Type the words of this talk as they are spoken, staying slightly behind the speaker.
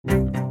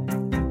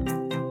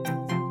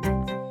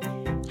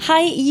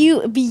Hi,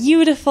 you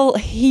beautiful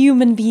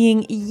human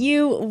being.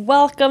 You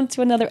welcome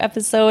to another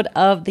episode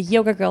of the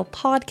Yoga Girl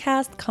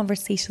podcast,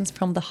 Conversations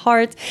from the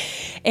Heart.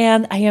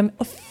 And I am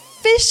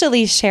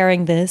officially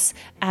sharing this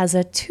as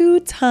a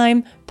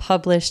 2-time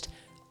published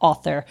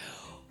author.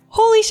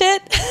 Holy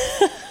shit.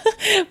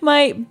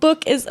 My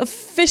book is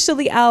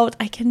officially out.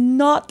 I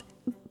cannot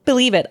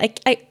believe it.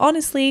 I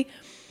honestly,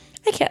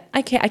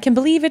 I can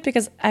believe it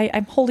because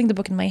I'm holding the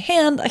book in my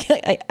hand.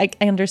 I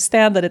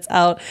understand that it's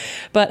out,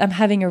 but I'm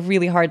having a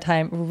really hard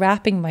time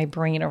wrapping my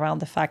brain around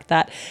the fact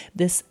that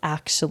this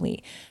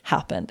actually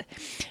happened.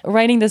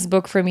 Writing this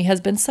book for me has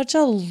been such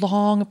a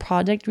long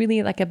project,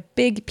 really like a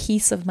big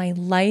piece of my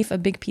life, a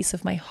big piece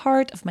of my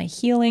heart, of my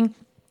healing.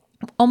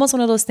 Almost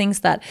one of those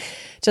things that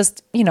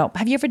just,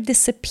 have you ever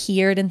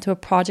disappeared into a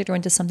project or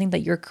into something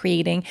that you're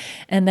creating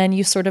and then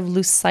you sort of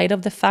lose sight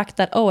of the fact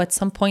that, at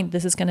some point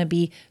this is going to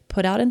be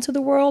put out into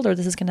the world or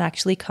this is going to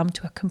actually come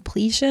to a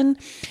completion?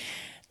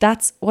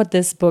 That's what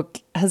this book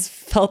has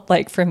felt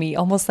like for me,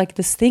 almost like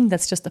this thing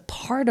that's just a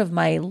part of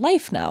my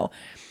life now.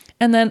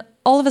 And then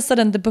all of a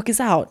sudden the book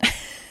is out.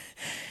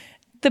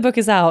 The book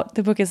is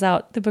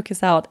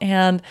out.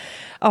 And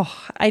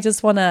I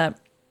just want to...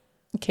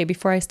 Okay,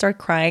 before I start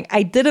crying,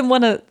 I didn't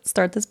want to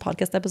start this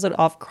podcast episode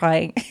off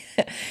crying.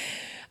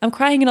 I'm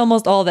crying in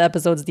almost all the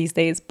episodes these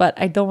days, but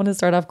I don't want to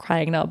start off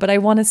crying now. But I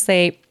want to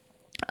say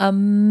a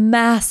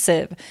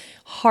massive,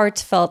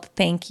 heartfelt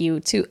thank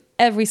you to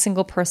every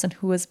single person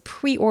who has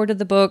pre-ordered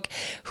the book,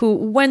 who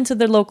went to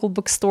their local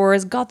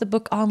bookstores, got the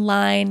book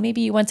online.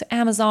 Maybe you went to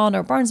Amazon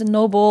or Barnes &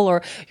 Noble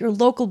or your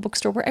local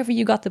bookstore, wherever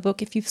you got the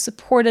book. If you've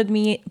supported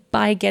me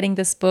by getting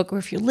this book, or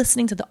if you're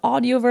listening to the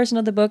audio version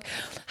of the book,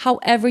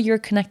 however you're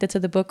connected to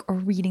the book or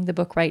reading the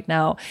book right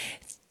now,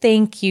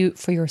 thank you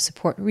for your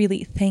support.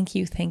 Really, thank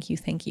you.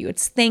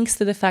 It's thanks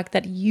to the fact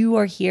that you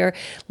are here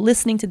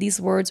listening to these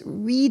words,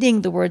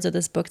 reading the words of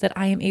this book, that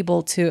I am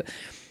able to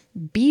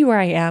be where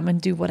I am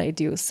and do what I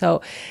do.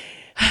 So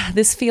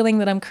this feeling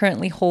that I'm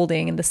currently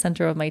holding in the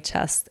center of my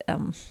chest,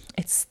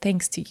 it's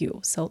thanks to you.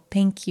 So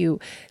thank you.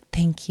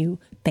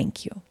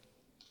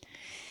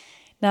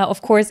 Now,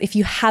 of course, if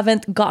you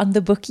haven't gotten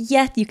the book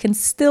yet, you can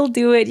still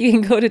do it. You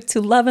can go to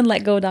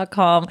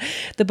loveandletgo.com.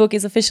 The book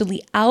is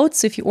officially out.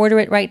 So if you order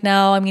it right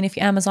now, if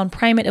you Amazon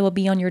Prime it, it will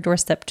be on your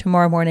doorstep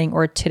tomorrow morning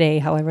or today,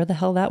 however the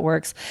hell that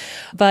works.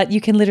 But you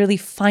can literally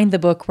find the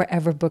book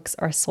wherever books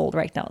are sold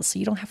right now. So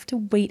you don't have to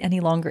wait any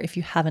longer if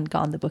you haven't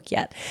gotten the book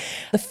yet.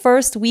 The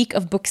first week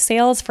of book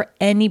sales for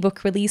any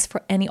book release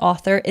for any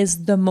author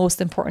is the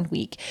most important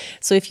week.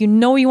 So if you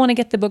know you want to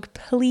get the book,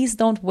 please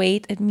don't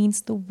wait. It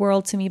means the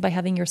world to me by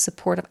having your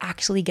support of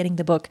actually getting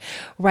the book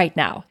right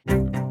now.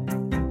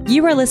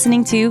 You are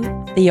listening to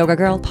the Yoga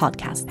Girl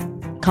podcast,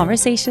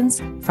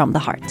 Conversations from the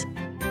Heart.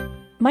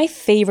 My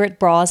favorite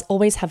bras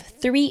always have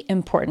 3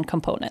 important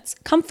components: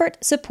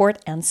 comfort, support,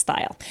 and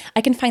style.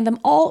 I can find them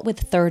all with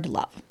Third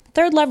Love.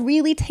 Third Love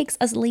really takes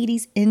us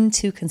ladies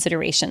into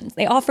consideration.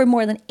 They offer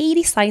more than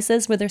 80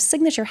 sizes with their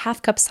signature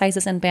half cup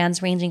sizes and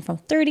bands ranging from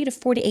 30 to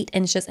 48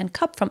 inches and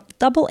cup from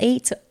AA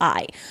to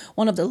I,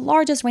 one of the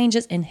largest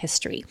ranges in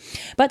history.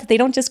 But they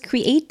don't just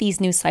create these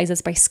new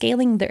sizes by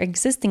scaling their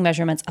existing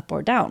measurements up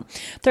or down.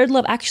 Third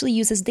Love actually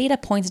uses data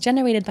points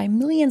generated by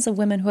millions of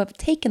women who have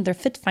taken their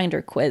Fit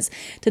Finder quiz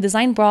to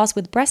design bras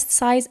with breast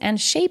size and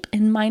shape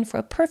in mind for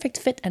a perfect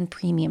fit and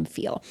premium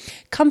feel.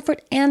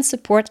 Comfort and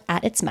support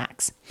at its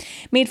max.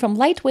 Made from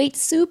lightweight,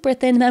 super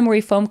thin memory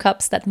foam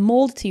cups that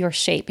mold to your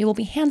shape, it will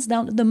be hands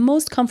down the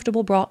most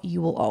comfortable bra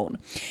you will own.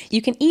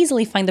 You can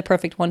easily find the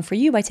perfect one for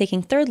you by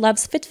taking Third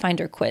Love's Fit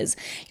Finder quiz.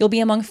 You'll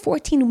be among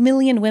 14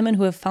 million women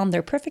who have found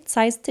their perfect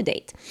size to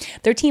date.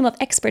 Their team of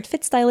expert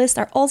fit stylists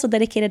are also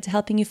dedicated to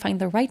helping you find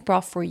the right bra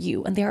for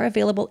you, and they are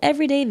available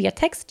every day via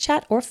text,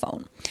 chat, or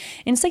phone.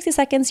 In 60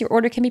 seconds, your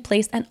order can be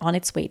placed and on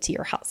its way to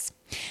your house.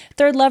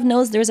 Third Love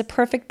knows there's a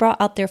perfect bra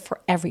out there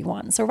for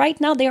everyone. So right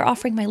now they are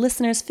offering my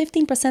listeners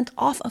 15%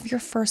 off of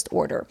your first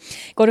order.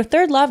 Go to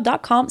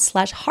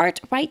thirdlove.com/heart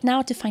right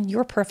now to find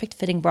your perfect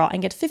fitting bra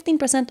and get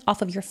 15%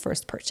 off of your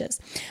first purchase.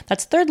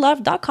 That's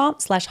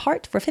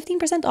thirdlove.com/heart for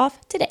 15%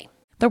 off today.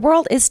 The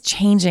world is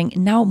changing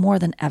now more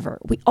than ever.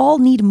 We all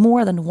need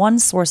more than one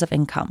source of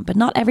income, but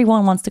not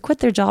everyone wants to quit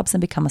their jobs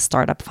and become a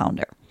startup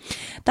founder.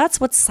 That's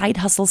what Side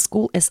Hustle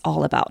School is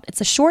all about.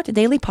 It's a short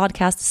daily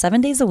podcast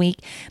 7 days a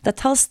week that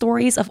tells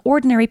stories of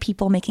ordinary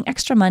people making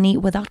extra money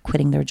without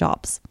quitting their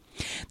jobs.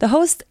 The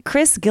host,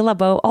 Chris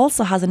Guillebeau,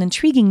 also has an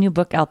intriguing new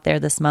book out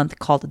there this month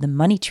called The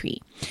Money Tree.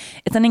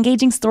 It's an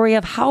engaging story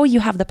of how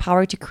you have the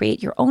power to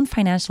create your own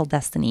financial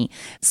destiny,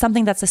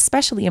 something that's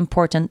especially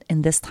important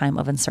in this time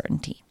of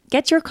uncertainty.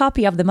 Get your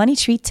copy of The Money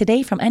Tree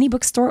today from any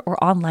bookstore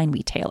or online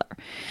retailer.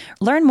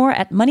 Learn more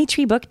at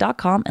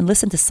moneytreebook.com and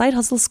listen to Side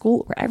Hustle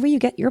School wherever you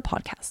get your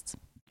podcasts.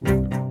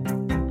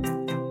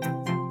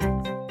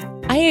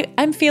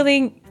 I'm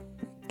feeling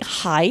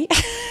high.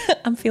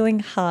 I'm feeling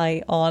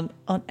high on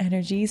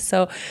energy.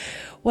 So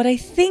what I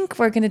think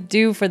we're going to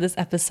do for this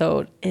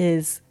episode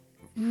is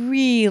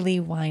really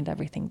wind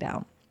everything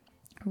down.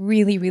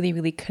 Really, really,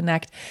 really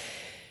connect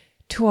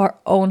to our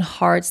own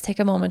hearts, take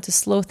a moment to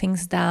slow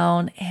things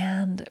down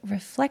and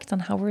reflect on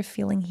how we're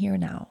feeling here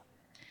now.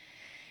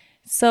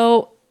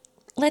 So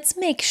let's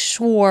make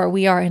sure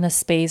we are in a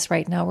space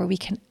right now where we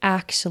can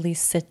actually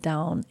sit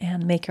down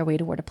and make our way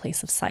toward a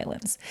place of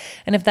silence.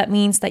 And if that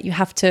means that you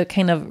have to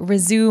kind of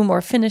resume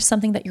or finish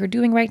something that you're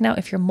doing right now,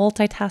 if you're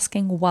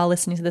multitasking while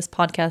listening to this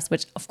podcast,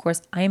 which of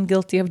course I am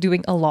guilty of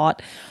doing a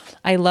lot.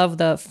 I love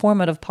the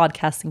format of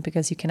podcasting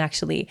because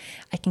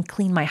I can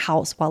clean my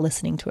house while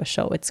listening to a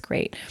show. It's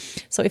great.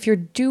 So if you're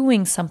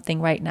doing something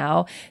right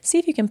now, see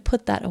if you can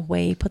put that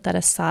away, put that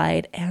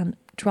aside, and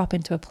drop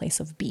into a place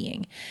of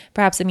being.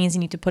 Perhaps it means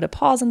you need to put a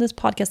pause on this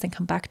podcast and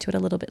come back to it a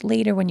little bit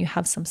later when you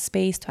have some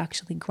space to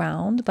actually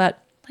ground,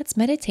 but let's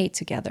meditate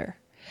together.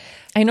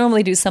 I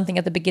normally do something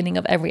at the beginning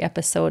of every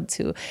episode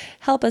to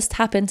help us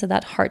tap into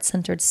that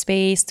heart-centered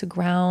space, to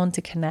ground,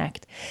 to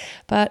connect.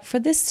 But for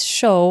this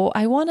show,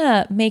 I want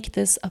to make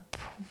this a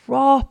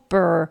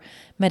proper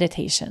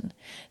meditation.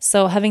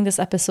 So having this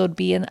episode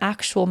be an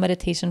actual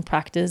meditation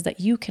practice that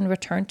you can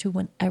return to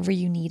whenever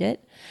you need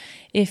it.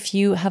 If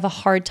you have a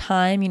hard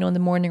time, in the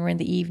morning or in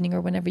the evening or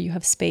whenever you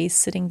have space,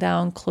 sitting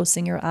down,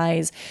 closing your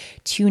eyes,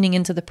 tuning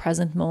into the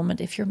present moment.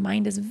 If your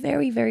mind is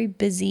very, very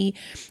busy,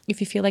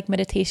 if you feel like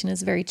meditation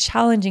is very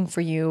challenging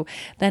for you,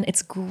 then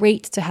it's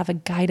great to have a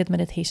guided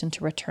meditation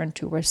to return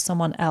to where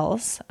someone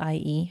else,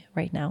 i.e.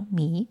 right now,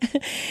 me,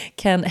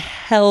 can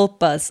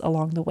help us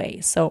along the way.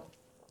 So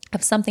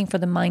have something for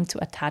the mind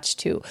to attach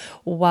to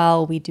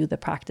while we do the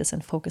practice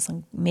and focus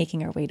on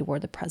making our way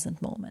toward the present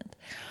moment.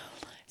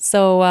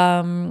 So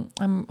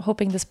I'm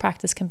hoping this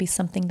practice can be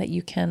something that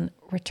you can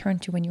return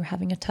to when you're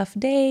having a tough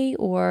day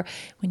or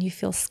when you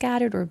feel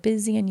scattered or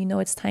busy and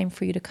it's time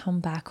for you to come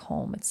back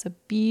home. It's a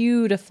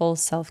beautiful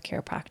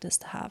self-care practice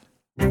to have.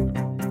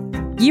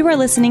 You are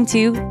listening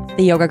to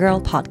the Yoga Girl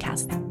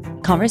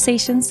podcast,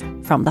 conversations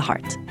from the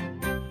heart.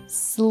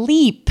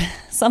 Sleep,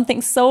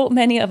 something so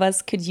many of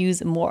us could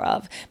use more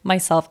of,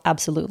 myself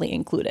absolutely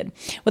included.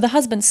 With a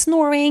husband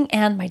snoring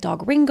and my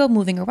dog Ringo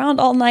moving around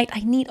all night,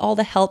 I need all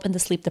the help in the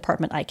sleep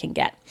department I can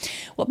get.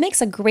 What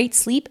makes a great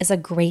sleep is a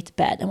great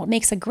bed, and what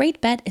makes a great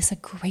bed is a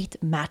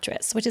great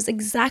mattress, which is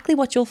exactly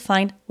what you'll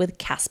find with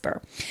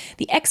Casper.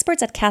 The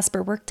experts at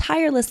Casper work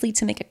tirelessly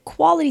to make a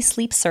quality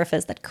sleep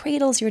surface that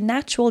cradles your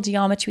natural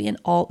geometry in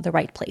all the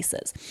right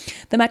places.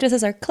 The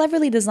mattresses are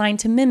cleverly designed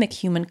to mimic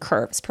human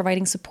curves,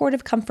 providing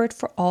supportive comfort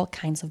for all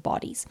kinds of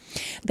bodies.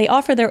 They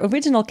offer their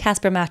original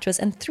Casper mattress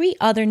and 3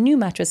 other new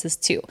mattresses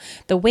too: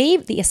 the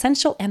Wave, the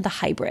Essential, and the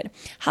Hybrid.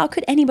 How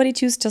could anybody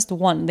choose just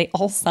one? They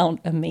all sound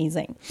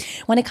amazing.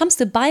 When it comes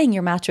to buying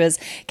your mattress,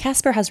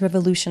 Casper has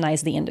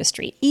revolutionized the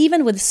industry.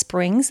 Even with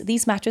springs,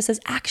 these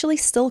mattresses actually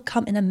still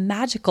come in a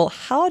magical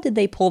 "how did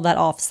they pull that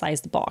off"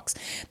 sized box,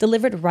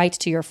 delivered right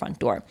to your front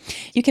door.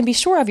 You can be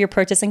sure of your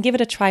purchase and give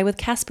it a try with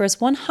Casper's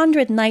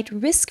 100-night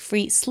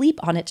risk-free Sleep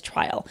On It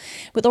trial.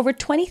 With over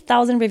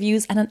 20,000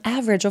 reviews and an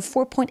average of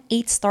 4.8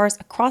 stars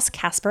across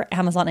Casper,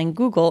 Amazon, and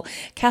Google,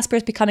 Casper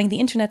is becoming the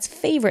internet's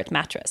favorite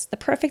mattress. The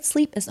perfect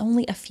sleep is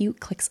only a few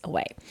clicks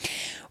away.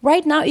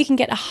 Right now, you can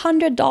get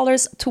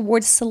 $100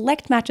 towards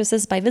select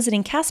mattresses by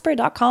visiting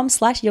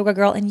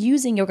casper.com/yogagirl and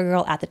using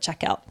YogaGirl at the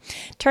checkout.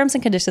 Terms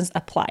and conditions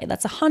apply.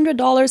 That's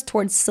 $100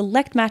 towards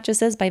select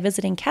mattresses by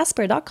visiting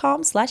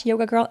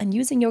casper.com/yogagirl and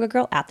using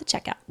YogaGirl at the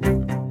checkout.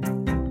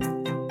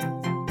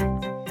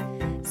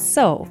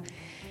 So,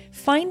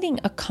 finding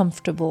a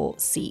comfortable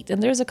seat.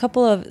 And there's a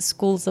couple of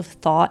schools of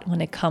thought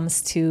when it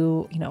comes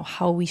to,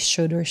 how we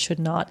should or should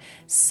not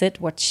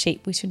sit, what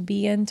shape we should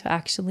be in to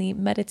actually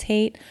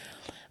meditate.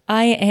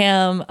 I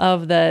am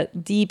of the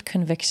deep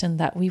conviction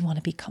that we want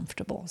to be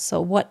comfortable. So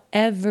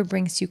whatever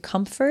brings you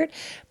comfort,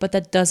 but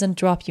that doesn't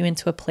drop you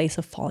into a place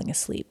of falling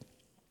asleep.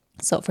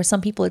 So for some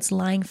people, it's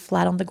lying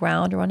flat on the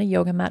ground or on a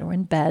yoga mat or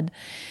in bed.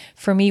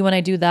 For me, when I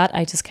do that,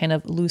 I just kind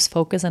of lose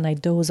focus and I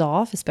doze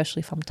off,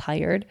 especially if I'm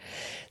tired.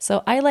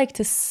 So I like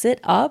to sit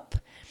up.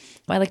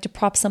 I like to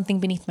prop something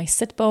beneath my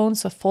sit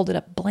bones. So a folded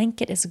up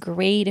blanket is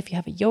great. If you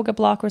have a yoga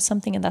block or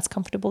something and that's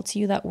comfortable to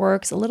you, that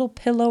works. A little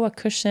pillow, a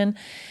cushion.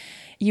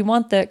 You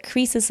want the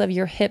creases of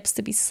your hips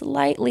to be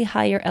slightly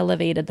higher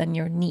elevated than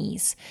your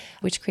knees,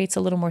 which creates a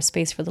little more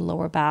space for the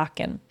lower back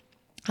and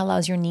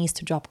allows your knees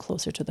to drop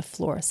closer to the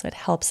floor. So it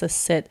helps us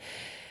sit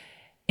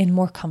in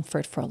more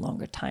comfort for a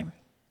longer time.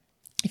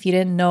 If you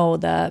didn't know,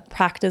 the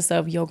practice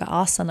of yoga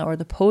asana, or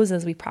the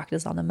poses we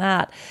practice on the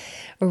mat,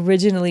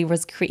 originally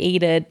was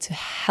created to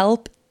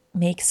help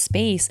make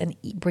space and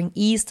bring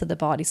ease to the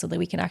body so that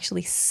we can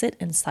actually sit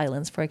in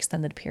silence for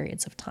extended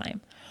periods of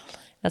time.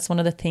 That's one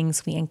of the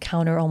things we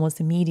encounter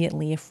almost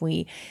immediately if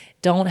we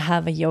don't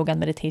have a yoga and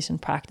meditation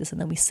practice and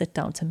then we sit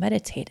down to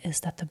meditate, is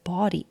that the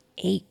body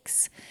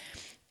aches.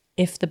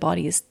 If the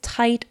body is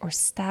tight or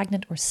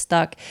stagnant or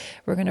stuck,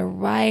 we're going to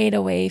right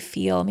away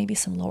feel maybe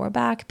some lower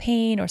back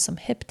pain or some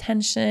hip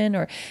tension,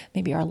 or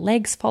maybe our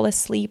legs fall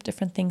asleep.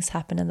 Different things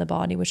happen in the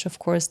body, which of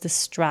course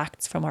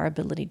distracts from our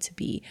ability to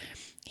be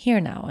here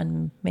now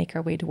and make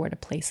our way toward a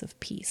place of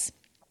peace.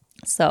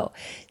 So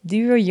do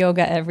your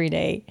yoga every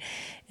day.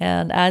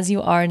 And as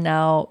you are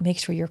now, make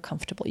sure you're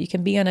comfortable. You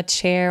can be on a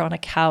chair, on a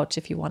couch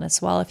if you want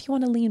as well. If you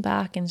want to lean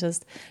back and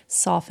just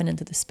soften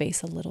into the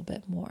space a little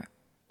bit more.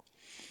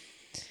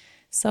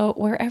 So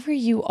wherever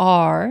you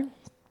are,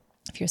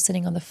 if you're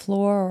sitting on the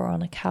floor or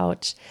on a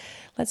couch,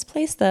 let's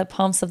place the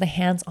palms of the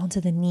hands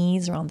onto the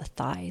knees or on the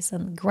thighs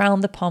and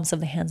ground the palms of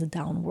the hands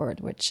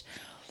downward, which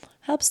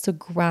helps to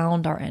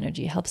ground our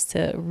energy, helps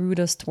to root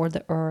us toward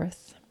the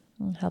earth,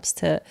 and helps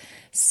to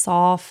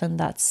soften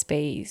that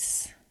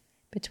space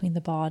between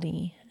the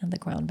body and the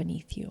ground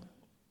beneath you.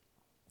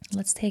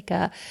 Let's take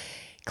a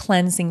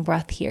cleansing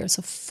breath here.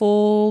 So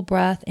full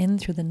breath in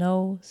through the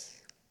nose.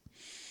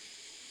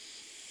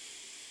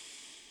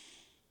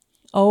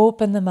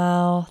 Open the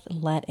mouth,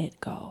 let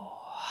it go.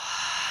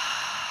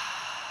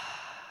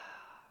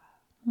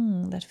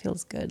 That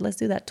feels good. Let's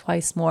do that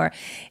twice more.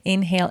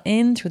 Inhale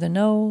in through the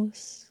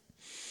nose.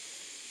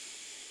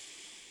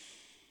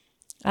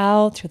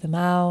 Out through the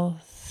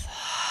mouth.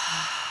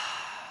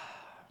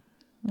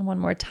 And one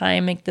more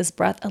time, make this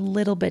breath a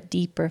little bit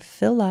deeper.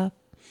 Fill up.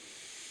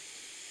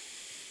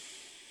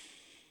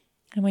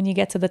 And when you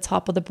get to the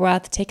top of the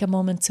breath, take a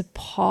moment to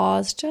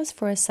pause just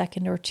for a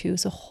second or two.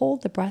 So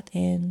hold the breath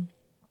in.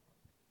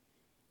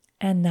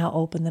 And now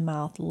open the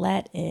mouth.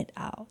 Let it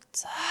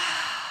out.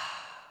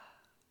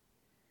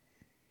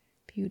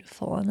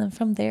 Beautiful. And then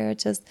from there,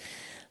 just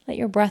let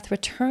your breath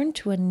return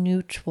to a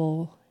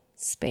neutral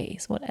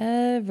space,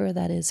 whatever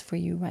that is for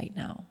you right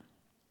now.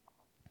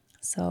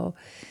 So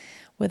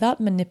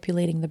without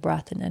manipulating the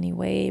breath in any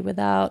way,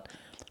 without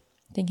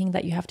thinking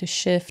that you have to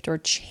shift or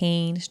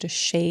change the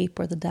shape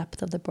or the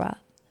depth of the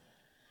breath,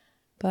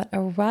 but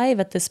arrive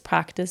at this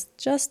practice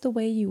just the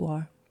way you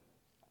are.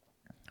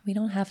 We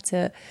don't have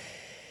to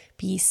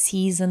be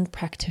seasoned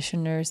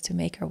practitioners to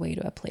make our way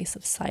to a place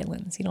of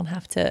silence. You don't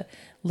have to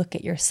look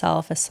at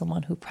yourself as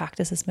someone who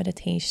practices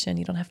meditation.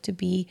 You don't have to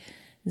be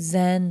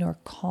zen or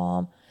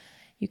calm.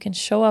 You can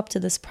show up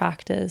to this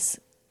practice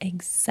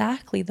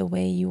exactly the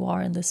way you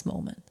are in this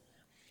moment,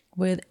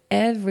 with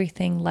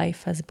everything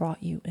life has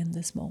brought you in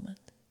this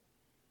moment.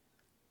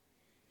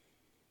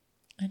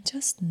 And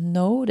just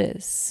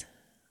notice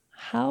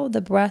how the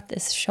breath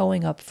is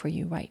showing up for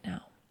you right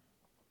now.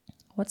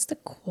 What's the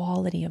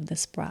quality of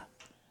this breath?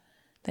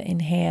 The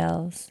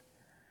inhales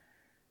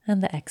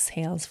and the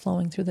exhales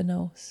flowing through the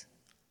nose.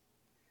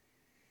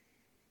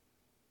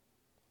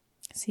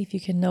 See if you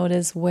can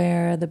notice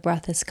where the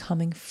breath is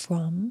coming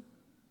from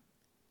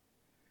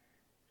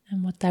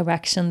and what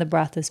direction the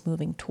breath is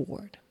moving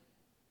toward.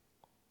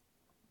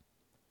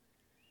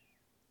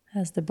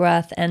 As the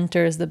breath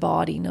enters the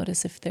body,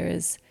 notice if there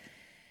is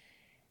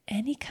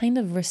any kind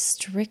of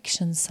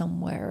restriction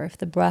somewhere, if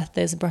the breath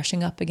is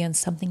brushing up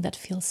against something that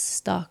feels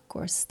stuck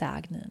or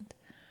stagnant.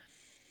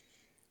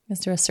 Is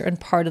there a certain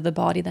part of the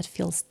body that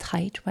feels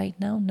tight right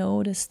now?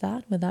 Notice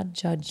that without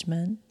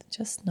judgment.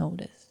 Just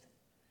notice.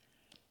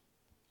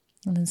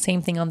 And then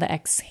same thing on the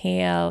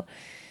exhale.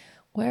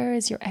 Where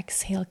is your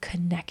exhale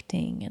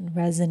connecting and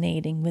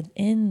resonating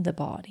within the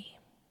body?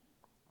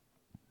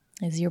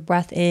 Is your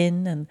breath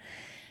in and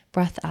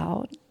breath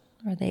out?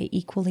 Are they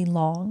equally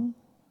long?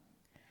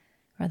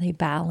 Are they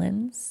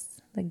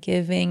balanced? The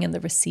giving and the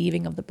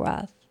receiving of the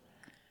breath?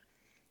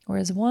 Or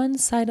is one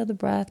side of the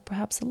breath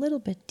perhaps a little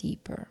bit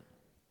deeper?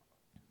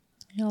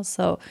 It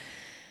also,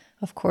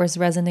 of course,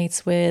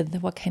 resonates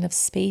with what kind of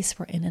space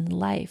we're in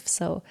life.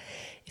 So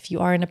if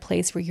you are in a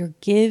place where you're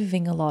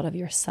giving a lot of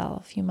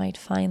yourself, you might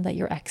find that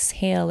your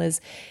exhale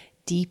is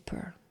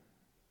deeper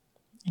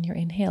and your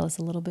inhale is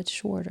a little bit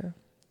shorter.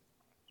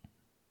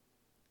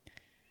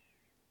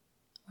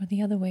 Or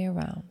the other way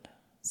around.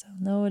 So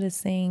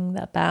noticing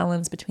that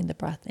balance between the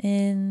breath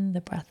in,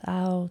 the breath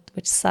out,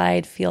 which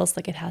side feels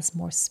like it has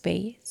more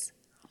space,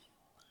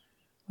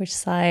 which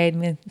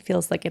side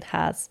feels like it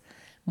has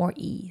more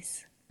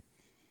ease.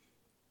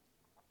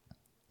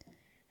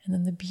 And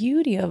then the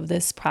beauty of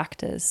this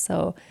practice,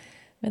 so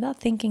without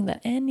thinking that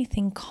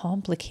anything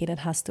complicated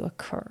has to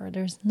occur,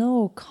 there's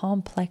no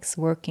complex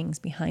workings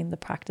behind the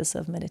practice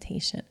of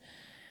meditation.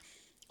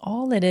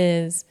 All it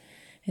is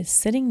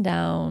sitting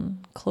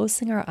down,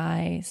 closing our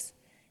eyes,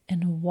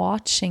 and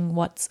watching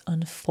what's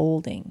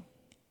unfolding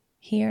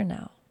here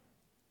now.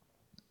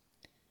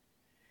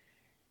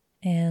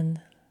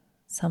 And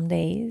some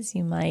days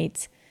you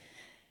might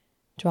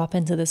drop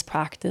into this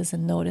practice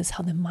and notice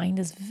how the mind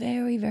is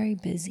very, very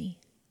busy.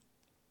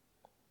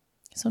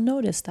 So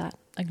notice that,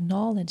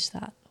 acknowledge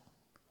that,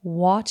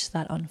 watch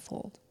that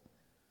unfold.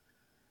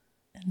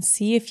 And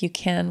see if you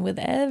can, with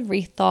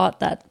every thought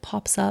that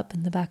pops up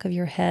in the back of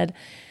your head,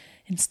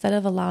 instead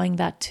of allowing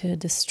that to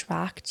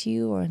distract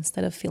you or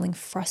instead of feeling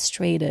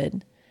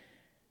frustrated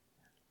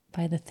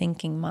by the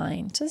thinking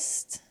mind,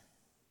 just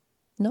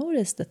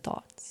notice the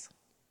thoughts.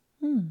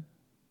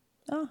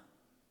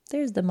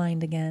 There's the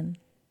mind again.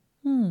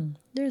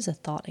 There's a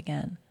thought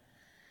again.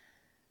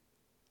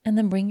 And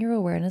then bring your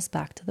awareness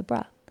back to the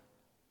breath.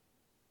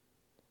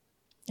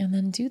 And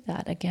then do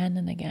that again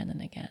and again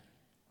and again.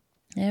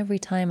 Every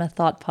time a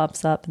thought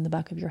pops up in the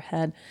back of your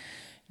head,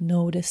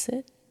 notice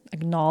it,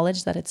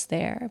 acknowledge that it's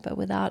there, but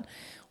without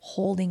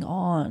holding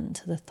on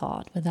to the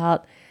thought,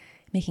 without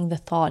making the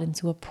thought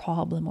into a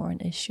problem or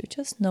an issue.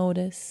 Just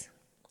notice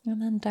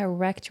and then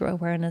direct your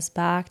awareness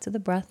back to the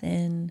breath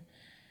in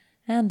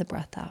and the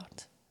breath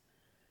out.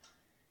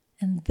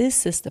 And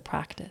this is the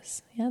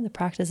practice. Yeah, the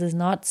practice is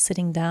not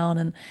sitting down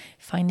and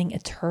finding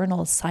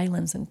eternal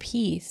silence and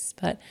peace,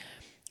 but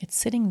it's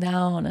sitting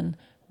down and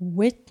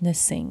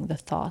witnessing the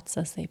thoughts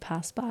as they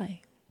pass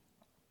by,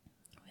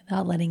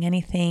 without letting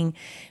anything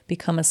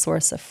become a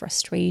source of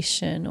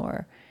frustration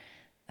or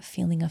a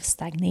feeling of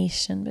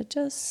stagnation, but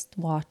just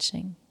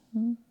watching.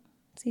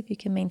 See if you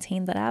can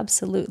maintain that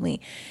absolutely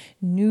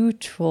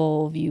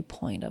neutral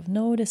viewpoint of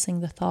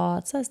noticing the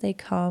thoughts as they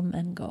come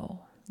and go.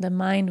 The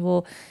mind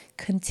will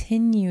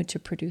continue to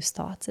produce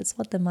thoughts. It's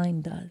what the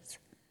mind does.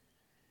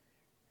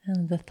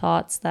 And the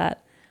thoughts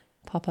that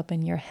pop up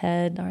in your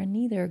head are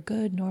neither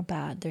good nor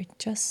bad. They're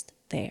just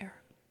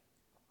there.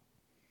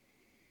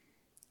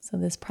 So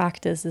this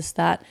practice is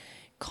that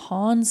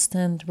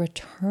constant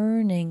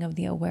returning of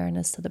the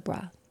awareness to the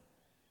breath.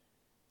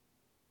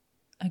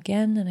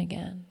 Again and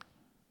again,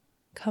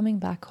 coming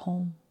back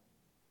home.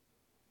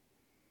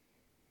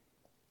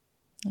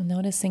 And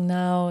noticing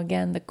now,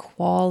 again, the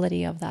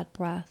quality of that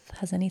breath.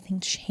 Has anything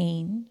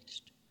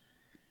changed?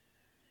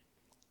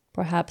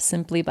 Perhaps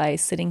simply by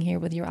sitting here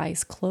with your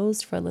eyes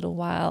closed for a little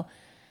while,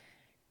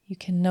 you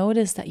can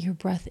notice that your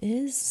breath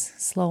is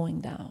slowing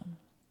down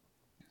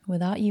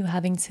without you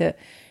having to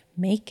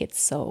make it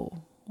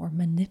so or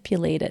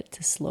manipulate it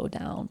to slow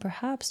down.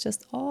 Perhaps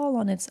just all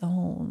on its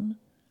own.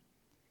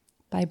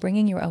 By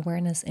bringing your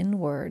awareness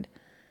inward,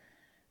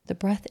 the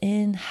breath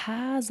in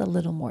has a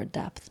little more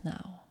depth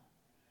now.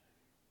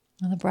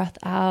 And the breath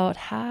out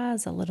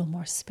has a little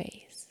more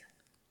space.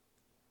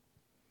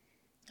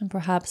 And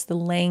perhaps the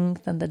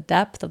length and the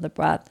depth of the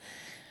breath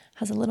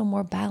has a little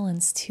more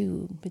balance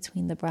too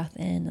between the breath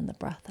in and the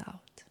breath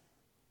out.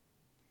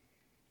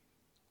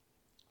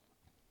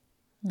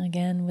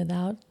 Again,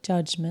 without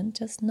judgment,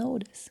 just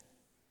notice.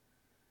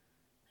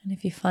 And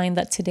if you find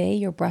that today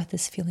your breath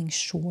is feeling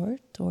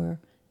short or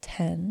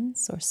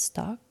tense or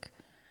stuck,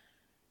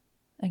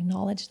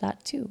 acknowledge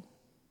that too.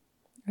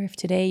 Or if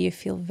today you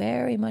feel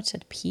very much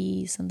at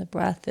peace and the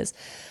breath is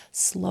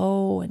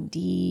slow and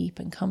deep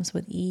and comes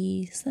with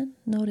ease, then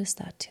notice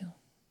that too.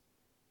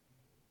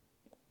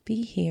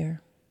 Be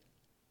here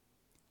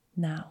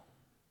now.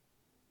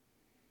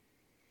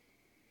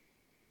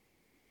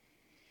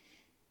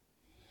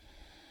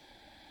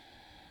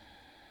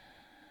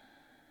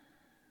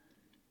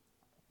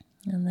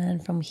 And then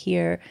from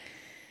here,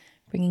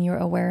 bringing your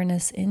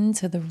awareness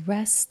into the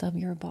rest of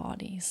your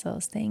body. So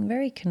staying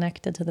very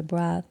connected to the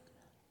breath.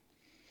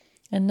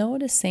 And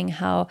noticing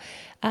how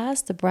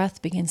as the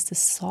breath begins to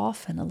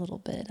soften a little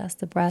bit, as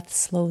the breath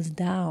slows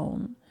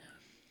down,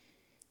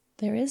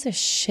 there is a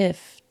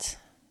shift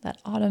that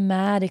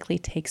automatically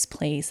takes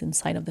place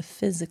inside of the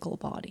physical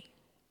body.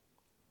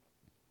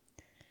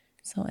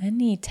 So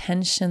any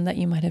tension that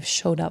you might have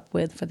showed up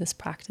with for this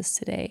practice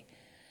today,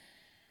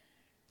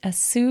 as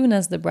soon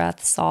as the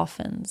breath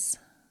softens,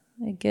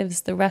 it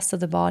gives the rest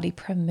of the body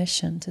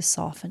permission to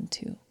soften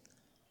too.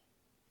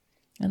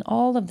 And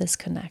all of this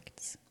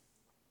connects.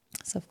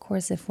 So of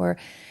course, if we're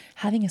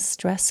having a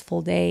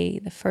stressful day,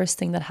 the first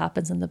thing that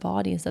happens in the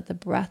body is that the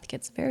breath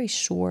gets very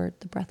short,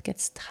 the breath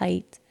gets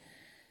tight,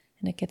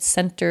 and it gets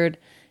centered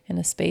in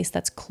a space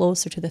that's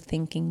closer to the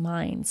thinking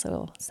mind.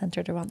 So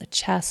centered around the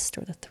chest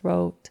or the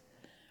throat.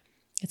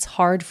 It's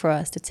hard for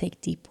us to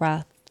take deep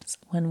breaths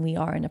when we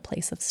are in a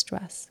place of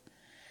stress.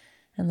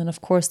 And then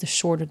of course, the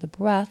shorter the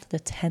breath, the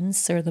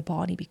tenser the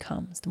body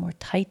becomes, the more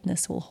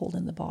tightness we'll hold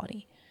in the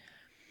body.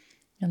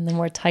 And the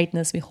more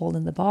tightness we hold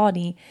in the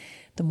body,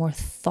 the more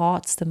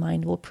thoughts the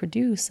mind will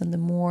produce, and the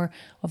more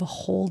of a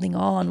holding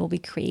on will be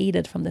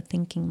created from the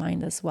thinking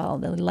mind as well.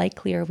 The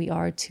likelier we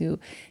are to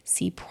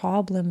see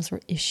problems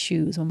or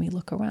issues when we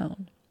look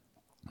around,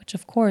 which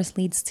of course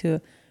leads to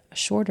a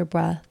shorter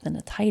breath and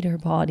a tighter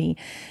body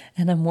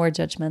and a more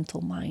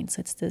judgmental mind.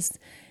 So it's this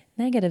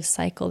negative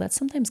cycle that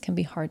sometimes can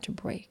be hard to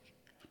break.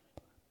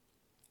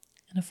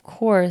 And of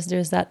course,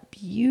 there's that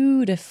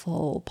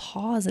beautiful,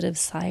 positive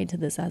side to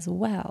this as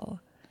well.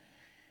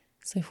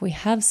 So if we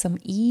have some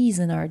ease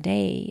in our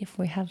day, if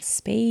we have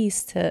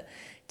space to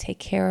take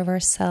care of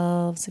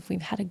ourselves, if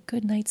we've had a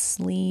good night's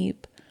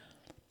sleep,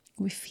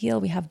 we feel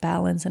we have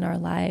balance in our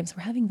lives,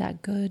 we're having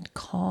that good,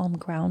 calm,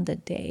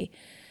 grounded day,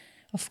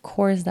 of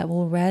course, that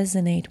will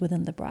resonate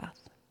within the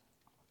breath.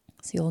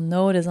 So you'll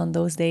notice on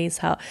those days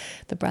how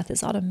the breath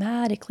is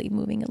automatically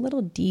moving a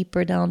little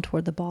deeper down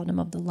toward the bottom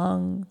of the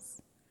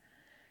lungs.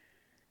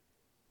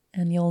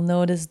 And you'll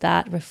notice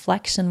that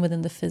reflection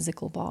within the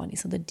physical body.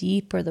 So the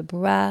deeper the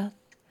breath,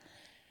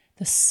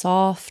 the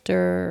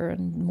softer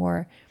and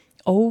more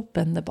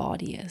open the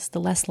body is, the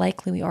less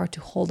likely we are to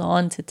hold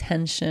on to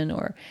tension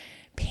or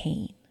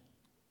pain.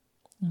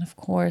 And of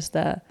course,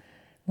 the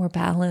more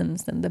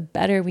balanced and the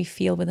better we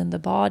feel within the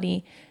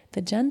body,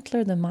 the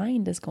gentler the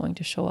mind is going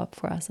to show up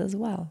for us as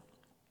well.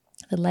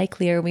 The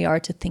likelier we are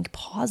to think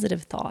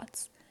positive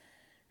thoughts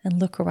and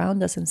look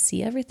around us and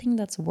see everything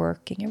that's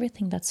working,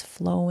 everything that's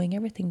flowing,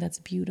 everything that's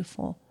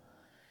beautiful,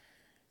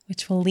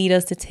 which will lead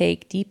us to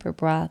take deeper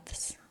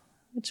breaths,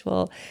 which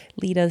will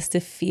lead us to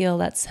feel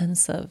that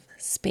sense of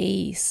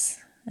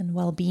space and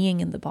well-being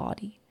in the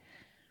body,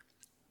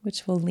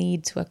 which will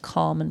lead to a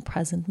calm and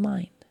present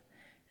mind.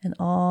 And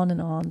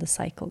on the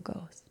cycle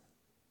goes.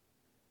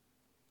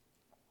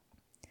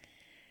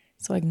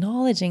 So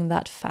acknowledging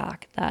that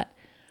fact that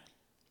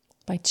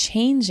by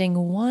changing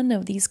one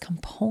of these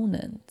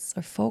components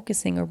or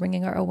focusing or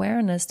bringing our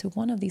awareness to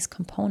one of these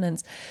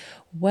components,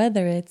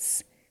 whether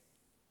it's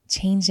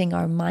changing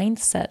our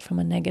mindset from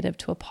a negative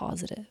to a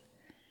positive,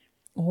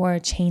 or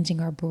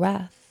changing our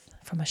breath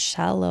from a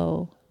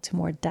shallow to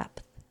more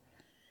depth,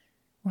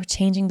 or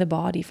changing the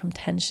body from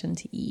tension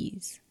to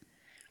ease,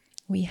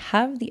 we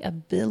have the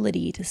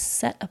ability to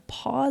set a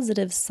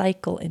positive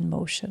cycle in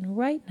motion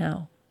right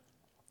now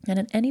and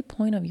at any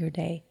point of your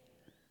day.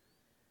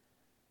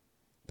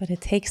 But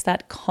it takes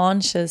that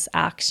conscious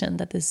action,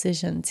 that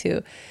decision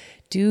to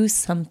do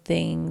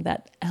something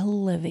that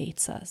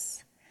elevates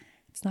us.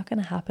 It's not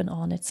going to happen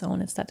on its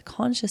own. It's that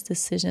conscious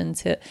decision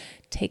to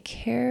take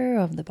care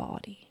of the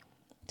body,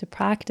 to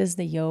practice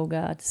the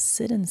yoga, to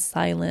sit in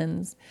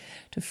silence,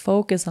 to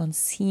focus on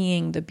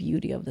seeing the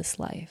beauty of this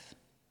life.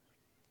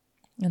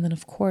 And then,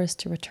 of course,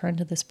 to return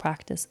to this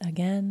practice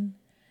again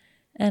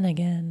and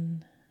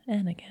again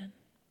and again.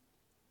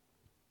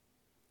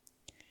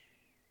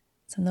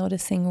 So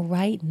noticing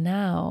right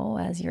now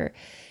as you're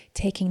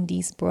taking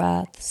these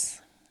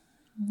breaths,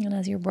 and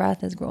as your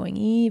breath is growing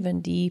even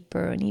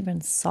deeper and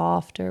even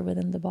softer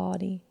within the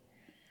body,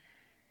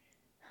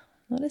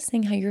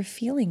 noticing how you're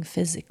feeling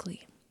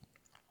physically.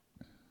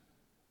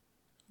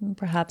 And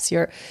perhaps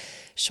your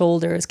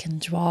shoulders can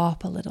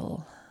drop a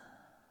little.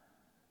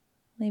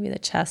 Maybe the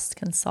chest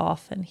can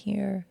soften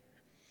here.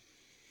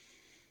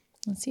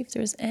 And see if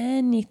there's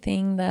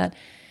anything that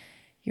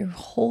you're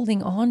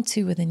holding on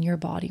to within your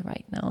body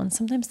right now. And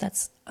sometimes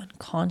that's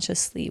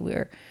unconsciously.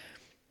 We're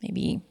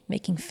maybe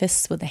making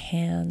fists with the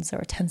hands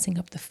or tensing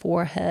up the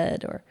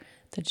forehead or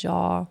the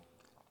jaw.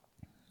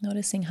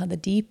 Noticing how the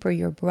deeper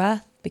your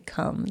breath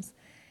becomes,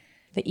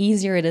 the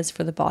easier it is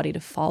for the body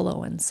to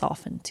follow and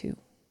soften too.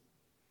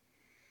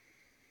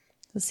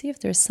 So see if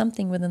there's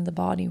something within the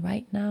body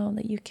right now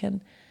that you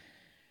can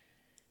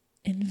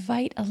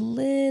invite a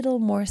little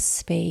more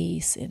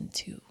space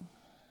into.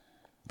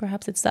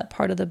 Perhaps it's that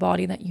part of the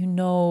body that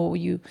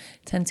you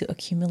tend to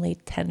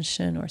accumulate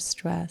tension or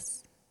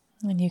stress.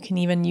 And you can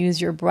even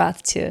use your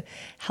breath to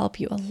help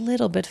you a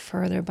little bit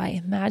further by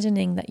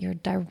imagining that you're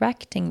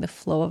directing the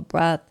flow of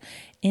breath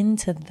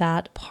into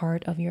that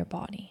part of your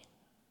body.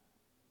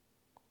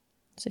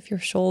 So if your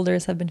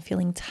shoulders have been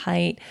feeling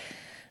tight,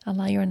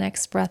 allow your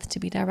next breath to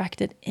be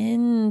directed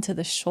into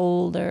the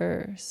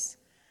shoulders.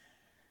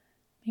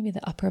 Maybe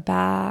the upper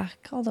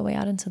back, all the way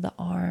out into the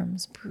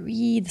arms.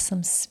 Breathe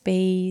some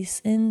space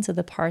into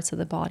the parts of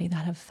the body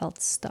that have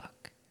felt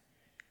stuck.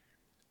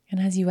 And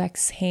as you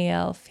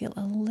exhale, feel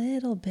a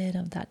little bit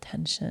of that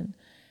tension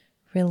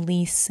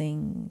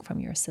releasing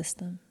from your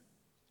system.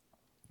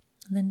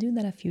 And then do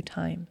that a few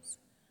times.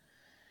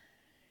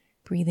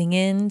 Breathing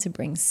in to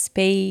bring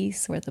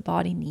space where the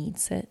body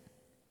needs it.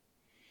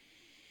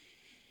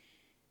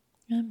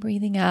 And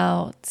breathing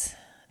out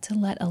to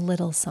let a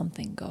little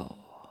something go.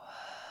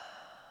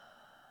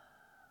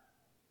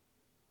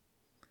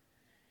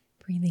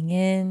 Breathing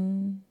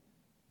in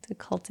to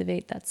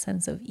cultivate that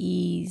sense of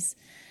ease,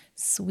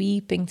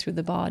 sweeping through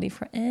the body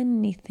for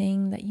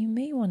anything that you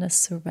may want to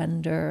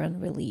surrender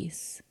and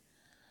release.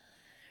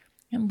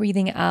 And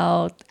breathing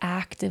out,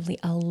 actively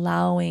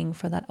allowing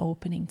for that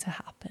opening to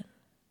happen.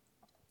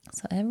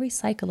 So every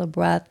cycle of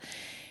breath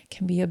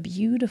can be a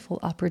beautiful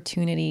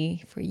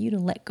opportunity for you to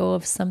let go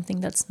of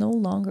something that's no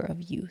longer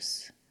of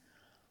use,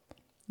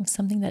 of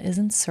something that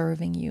isn't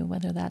serving you,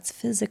 whether that's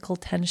physical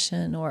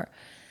tension or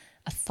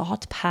a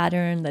thought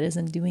pattern that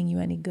isn't doing you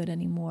any good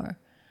anymore.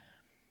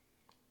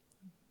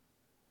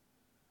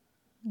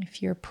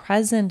 If you're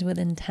present with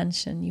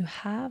intention, you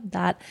have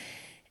that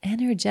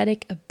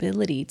energetic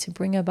ability to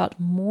bring about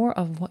more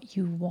of what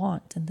you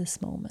want in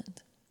this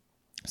moment.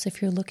 So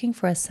if you're looking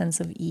for a sense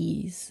of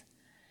ease,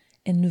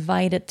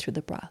 invite it through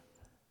the breath.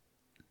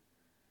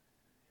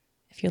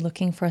 If you're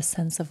looking for a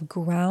sense of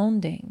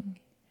grounding,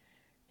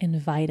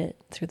 invite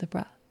it through the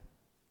breath.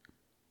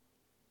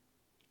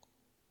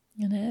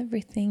 And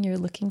everything you're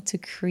looking to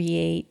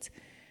create,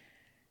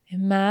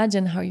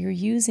 imagine how you're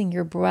using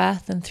your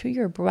breath, and through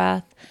your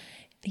breath,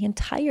 the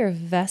entire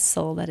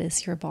vessel that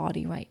is your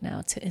body right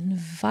now, to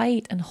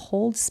invite and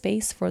hold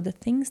space for the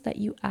things that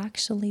you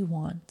actually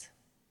want,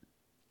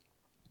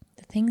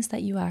 the things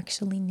that you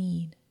actually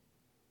need.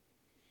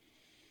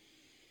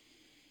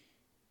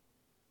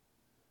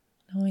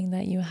 Knowing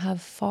that you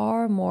have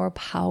far more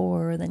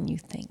power than you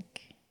think.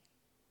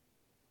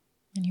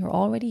 And you're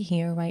already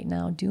here right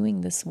now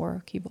doing this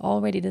work. You've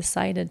already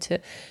decided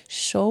to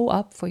show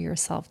up for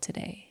yourself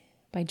today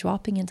by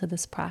dropping into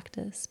this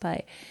practice,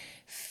 by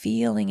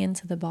feeling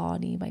into the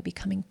body, by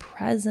becoming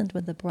present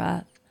with the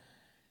breath.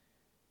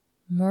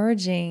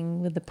 merging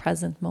with the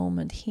present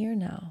moment here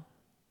now.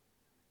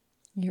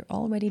 You're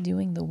already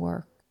doing the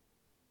work.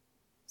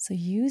 So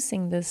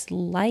using this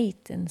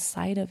light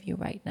inside of you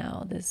right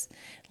now, this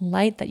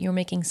light that you're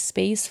making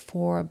space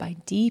for by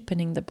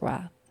deepening the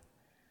breath,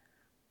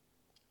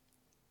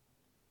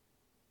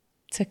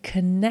 to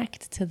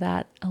connect to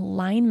that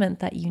alignment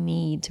that you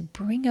need to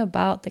bring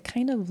about the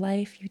kind of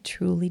life you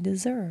truly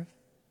deserve.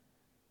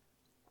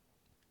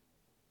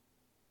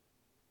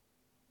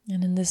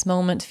 And in this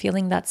moment,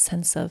 feeling that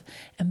sense of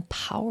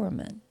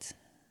empowerment,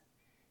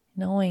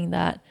 knowing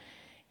that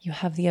you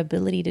have the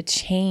ability to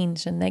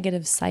change a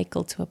negative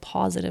cycle to a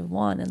positive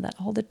one, and that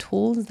all the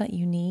tools that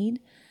you need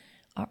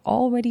are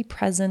already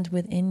present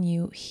within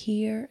you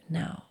here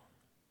now.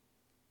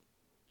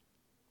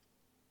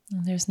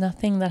 And there's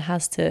nothing that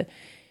has to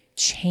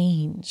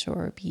change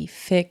or be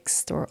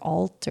fixed or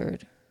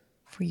altered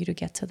for you to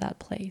get to that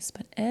place,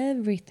 but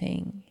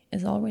everything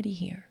is already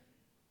here.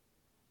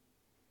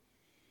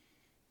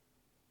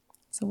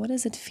 So what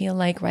does it feel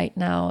like right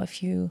now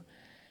if you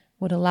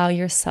would allow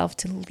yourself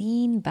to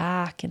lean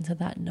back into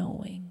that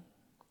knowing?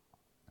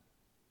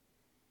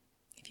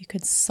 If you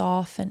could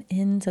soften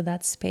into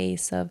that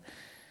space of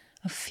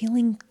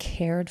feeling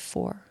cared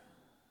for,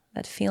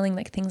 that feeling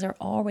like things are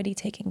already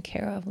taken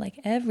care of, like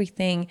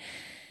everything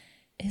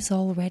is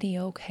already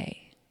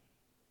okay.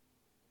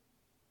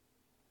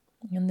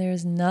 And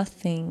there's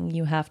nothing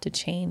you have to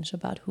change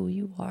about who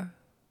you are.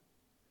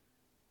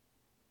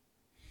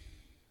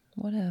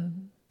 What a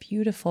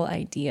beautiful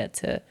idea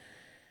to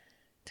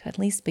at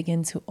least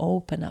begin to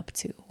open up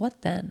to.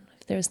 What then?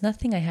 If there's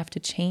nothing I have to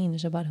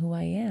change about who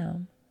I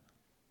am,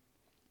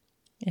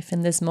 if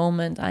in this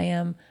moment I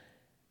am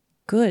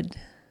good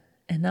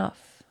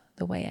enough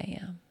the way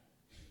I am,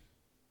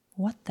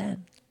 what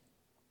then?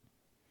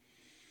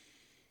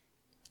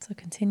 So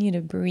continue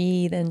to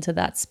breathe into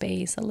that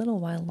space a little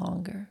while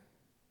longer.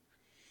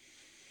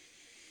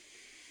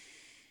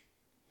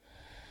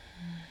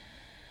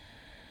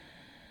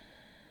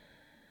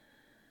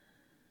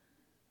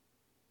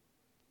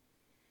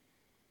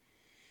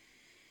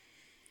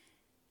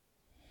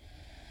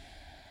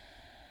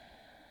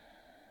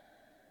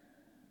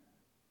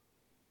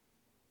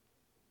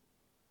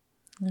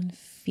 And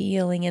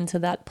feeling into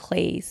that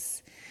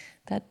place,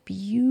 that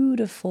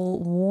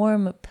beautiful,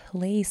 warm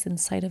place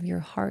inside of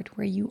your heart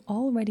where you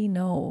already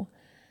know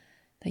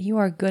that you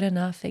are good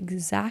enough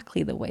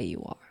exactly the way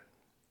you are.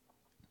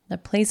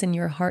 That place in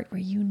your heart where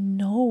you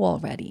know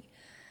already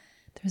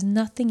there's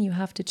nothing you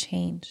have to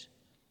change.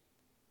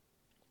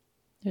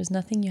 There's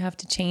nothing you have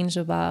to change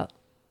about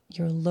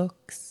your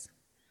looks.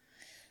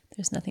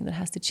 There's nothing that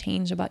has to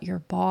change about your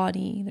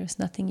body. There's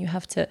nothing you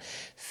have to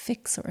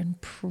fix or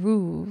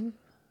improve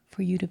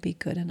for you to be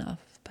good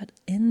enough. But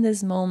in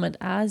this moment,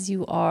 as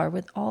you are,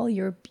 with all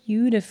your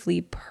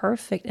beautifully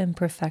perfect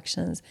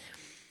imperfections,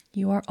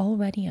 you are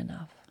already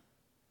enough.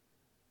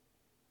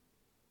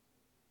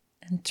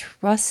 And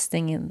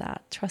trusting in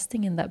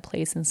that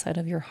place inside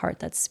of your heart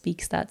that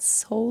speaks that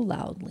so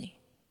loudly.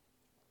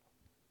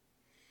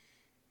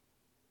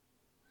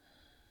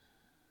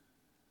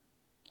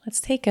 Let's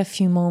take a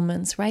few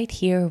moments right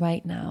here,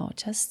 right now,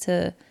 just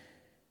to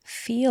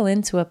feel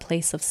into a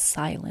place of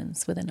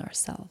silence within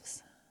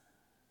ourselves.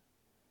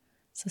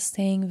 So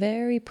staying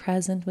very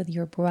present with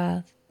your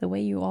breath, the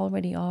way you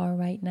already are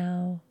right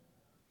now.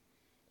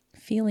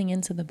 Feeling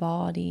into the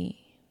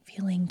body,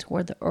 feeling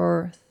toward the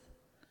earth.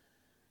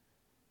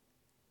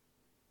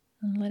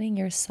 And letting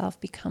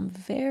yourself become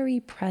very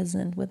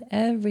present with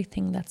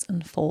everything that's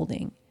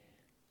unfolding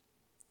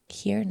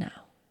here now.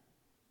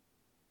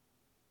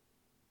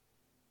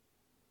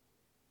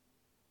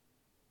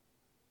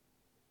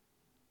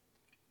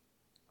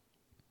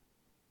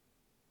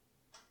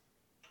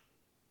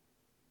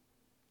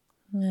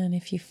 And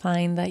if you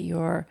find that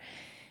your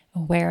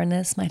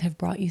awareness might have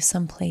brought you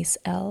someplace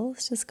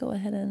else, just go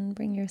ahead and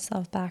bring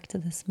yourself back to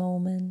this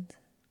moment.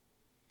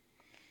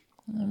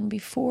 And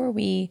before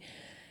we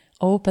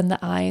open the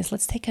eyes,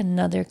 let's take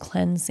another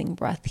cleansing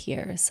breath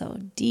here. So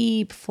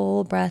deep,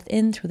 full breath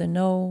in through the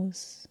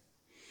nose.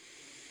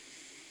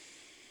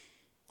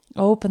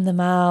 Open the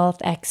mouth,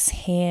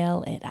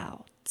 exhale it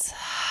out.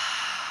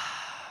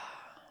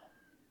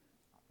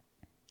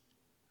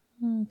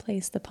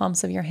 Place the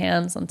palms of your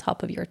hands on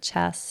top of your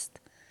chest.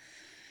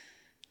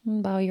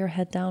 And bow your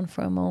head down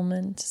for a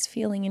moment, just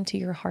feeling into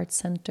your heart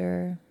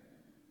center.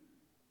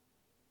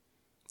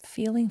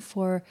 Feeling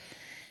for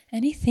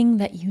anything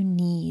that you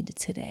need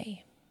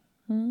today.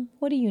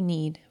 What do you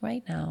need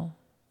right now?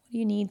 What do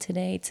you need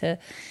today to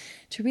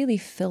really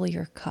fill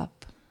your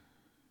cup?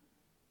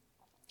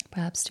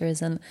 Perhaps there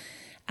is an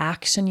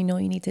action you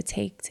need to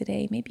take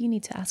today. Maybe you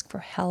need to ask for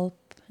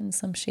help in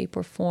some shape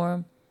or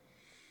form.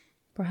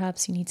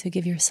 Perhaps you need to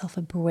give yourself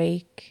a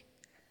break.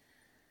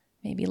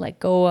 Maybe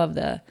let go of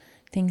the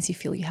things you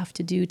feel you have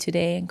to do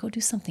today and go do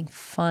something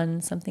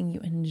fun, something you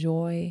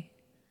enjoy.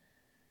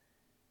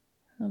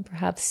 And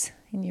perhaps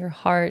in your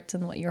heart,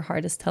 and what your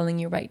heart is telling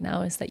you right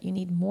now is that you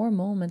need more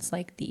moments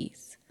like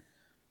these.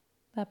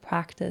 That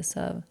practice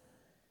of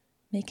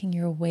making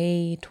your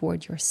way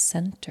toward your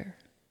center,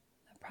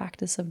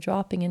 practice of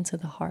dropping into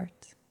the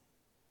heart.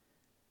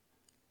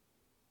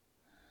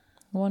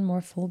 One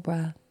more full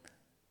breath.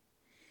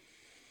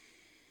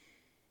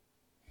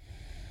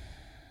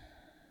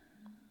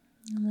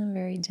 And then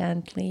very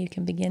gently, you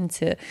can begin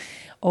to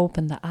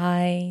open the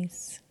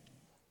eyes.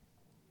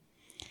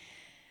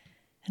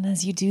 And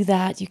as you do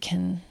that, you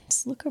can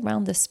just look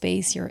around the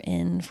space you're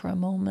in for a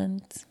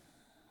moment.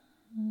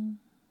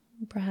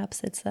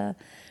 Perhaps it's a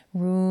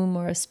room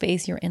or a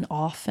space you're in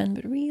often,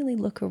 but really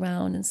look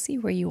around and see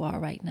where you are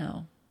right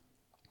now.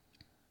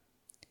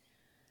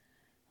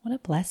 What a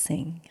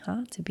blessing,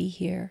 to be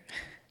here.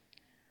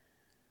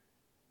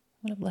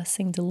 What a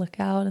blessing to look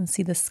out and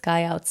see the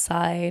sky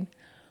outside.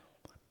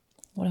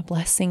 What a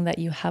blessing that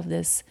you have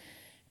this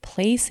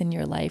place in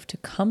your life to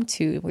come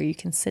to where you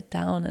can sit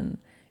down and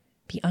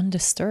be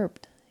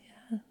undisturbed,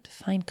 to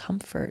find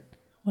comfort.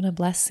 What a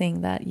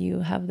blessing that you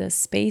have this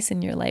space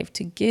in your life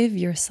to give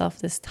yourself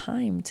this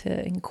time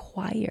to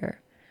inquire,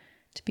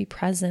 to be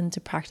present, to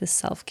practice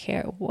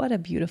self-care. What a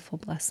beautiful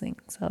blessing.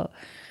 So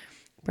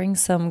bring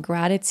some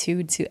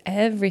gratitude to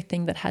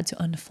everything that had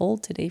to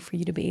unfold today for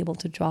you to be able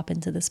to drop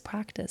into this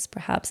practice.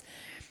 Perhaps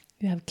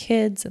you have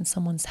kids and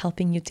someone's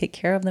helping you take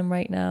care of them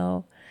right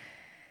now.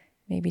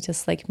 Maybe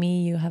just like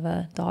me, you have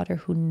a daughter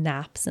who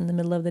naps in the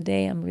middle of the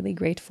day. I'm really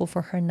grateful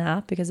for her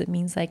nap because it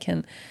means I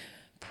can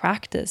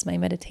practice my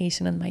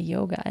meditation and my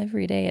yoga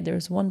every day.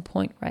 There's one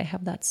point where I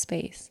have that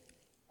space.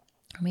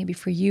 Or maybe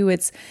for you,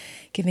 it's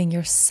giving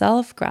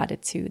yourself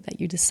gratitude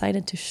that you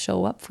decided to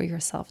show up for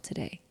yourself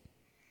today.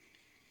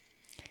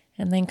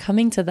 And then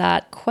coming to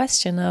that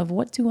question of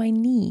what do I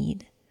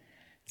need?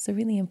 It's a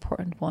really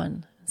important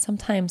one.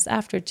 Sometimes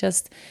after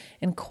just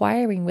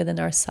inquiring within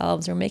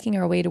ourselves or making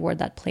our way toward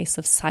that place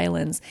of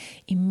silence,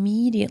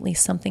 immediately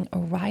something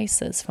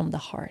arises from the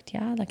heart.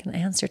 Like an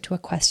answer to a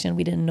question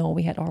we didn't know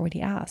we had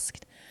already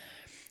asked.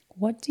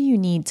 What do you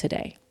need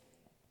today?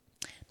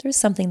 There's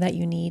something that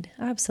you need.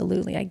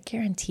 Absolutely. I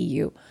guarantee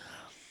you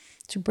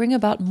to bring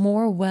about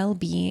more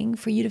well-being,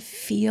 for you to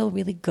feel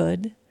really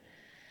good.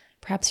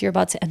 Perhaps you're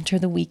about to enter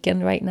the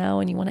weekend right now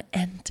and you want to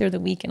enter the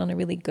weekend on a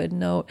really good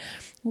note.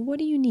 What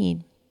do you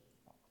need?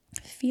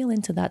 Feel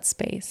into that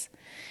space.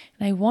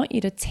 And I want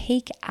you to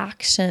take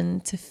action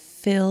to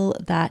fill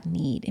that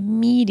need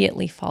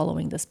immediately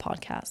following this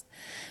podcast.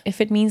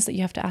 If it means that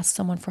you have to ask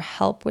someone for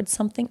help with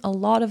something, a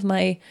lot of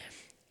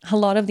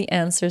the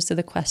answers to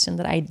the question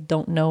that I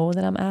don't know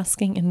that I'm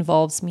asking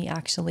involves me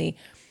actually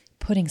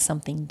putting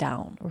something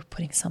down or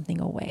putting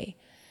something away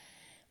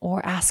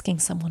or asking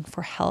someone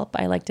for help.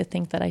 I like to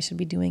think that I should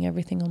be doing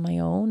everything on my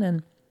own,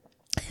 and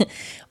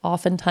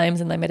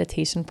oftentimes in my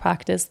meditation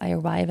practice, I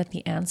arrive at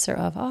the answer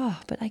of,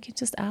 but I could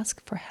just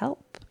ask for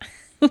help.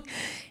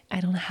 I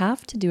don't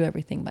have to do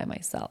everything by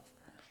myself.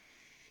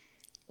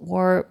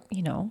 Or,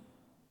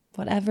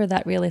 whatever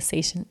that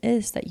realization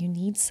is that you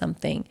need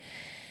something,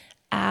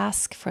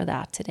 ask for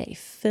that today.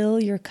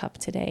 Fill your cup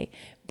today.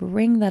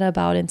 Bring that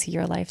about into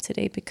your life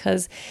today,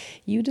 because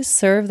you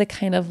deserve the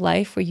kind of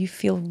life where you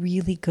feel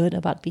really good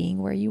about being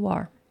where you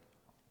are.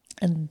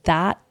 And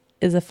that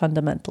is a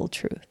fundamental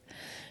truth.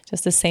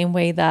 Just the same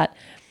way that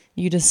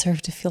you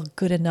deserve to feel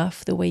good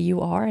enough the way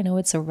you are. I know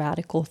it's a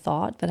radical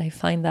thought, but I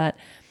find that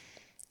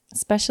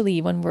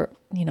especially when we're,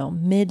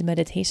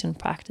 mid-meditation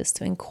practice,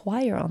 to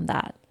inquire on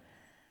that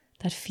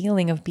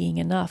feeling of being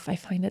enough, I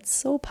find it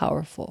so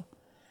powerful,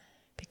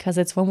 because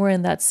it's when we're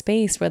in that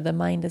space where the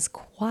mind is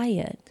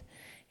quiet,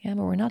 but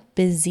we're not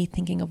busy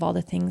thinking of all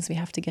the things we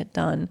have to get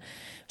done.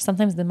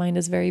 Sometimes the mind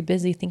is very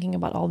busy thinking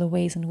about all the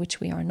ways in which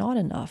we are not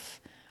enough.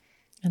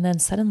 And then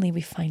suddenly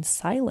we find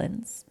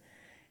silence.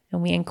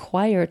 And we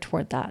inquire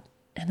toward that.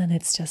 And then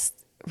it's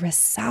just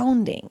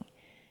resounding.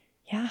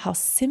 How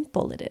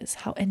simple it is,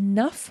 how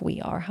enough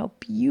we are, how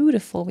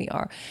beautiful we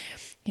are,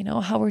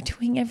 how we're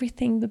doing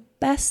everything the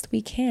best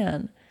we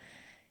can.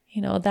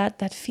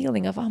 That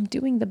feeling of, I'm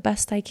doing the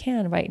best I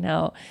can right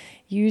now.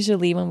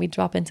 Usually when we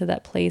drop into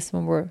that place,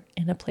 when we're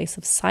in a place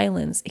of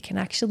silence, it can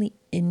actually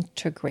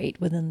integrate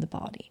within the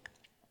body.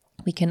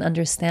 We can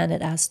understand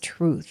it as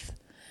truth.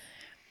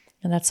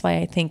 And that's why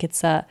I think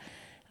it's a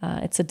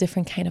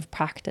different kind of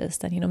practice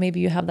than,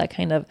 maybe you have that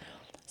kind of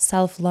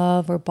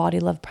self-love or body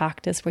love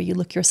practice where you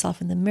look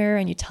yourself in the mirror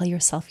and you tell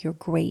yourself you're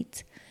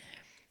great.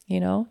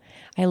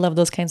 I love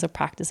those kinds of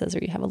practices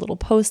where you have a little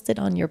post-it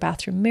on your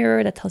bathroom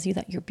mirror that tells you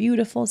that you're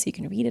beautiful so you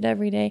can read it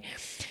every day.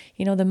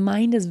 The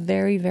mind is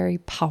very, very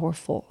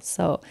powerful.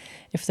 So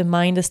if the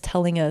mind is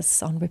telling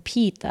us on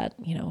repeat that,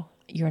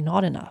 you're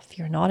not enough,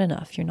 you're not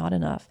enough, you're not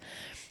enough,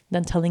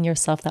 then telling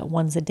yourself that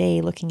once a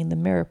day, looking in the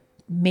mirror,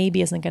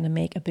 maybe isn't going to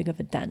make a big of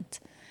a dent,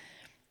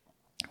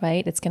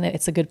 right?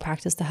 It's a good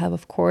practice to have,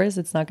 of course.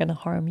 It's not going to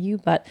harm you,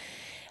 but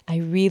I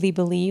really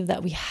believe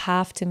that we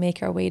have to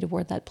make our way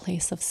toward that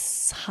place of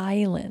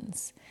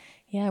silence,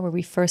 where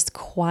we first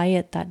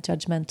quiet that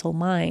judgmental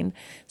mind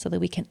so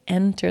that we can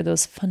enter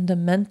those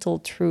fundamental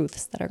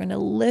truths that are going to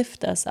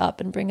lift us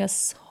up and bring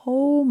us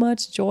so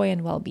much joy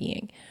and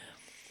well-being.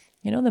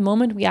 The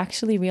moment we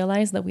actually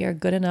realize that we are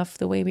good enough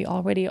the way we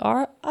already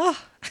are,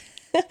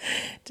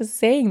 Just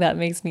saying that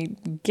makes me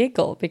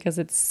giggle because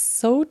it's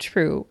so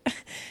true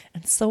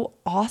and so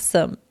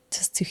awesome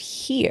just to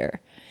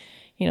hear.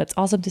 It's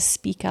awesome to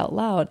speak out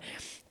loud.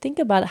 Think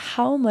about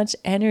how much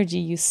energy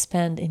you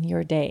spend in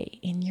your day,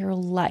 in your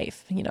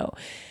life,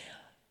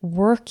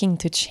 working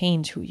to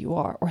change who you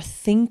are, or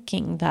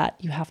thinking that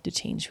you have to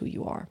change who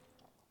you are,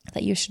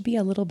 that you should be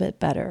a little bit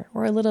better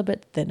or a little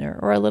bit thinner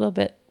or a little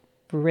bit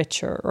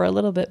richer or a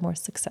little bit more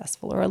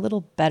successful or a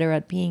little better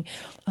at being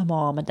a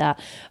mom, a dad,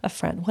 a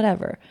friend,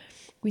 whatever.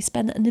 We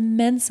spend an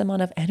immense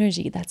amount of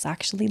energy that's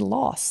actually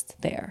lost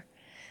there.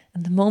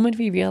 And the moment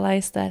we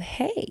realize that,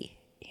 hey,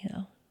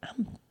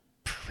 I'm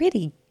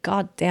pretty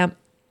goddamn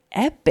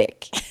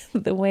epic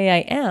the way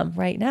I am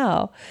right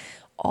now,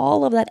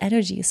 all of that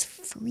energy is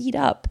freed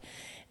up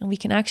and we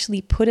can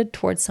actually put it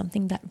towards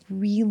something that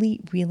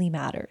really, really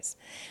matters.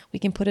 We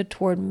can put it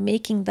toward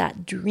making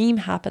that dream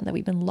happen that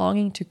we've been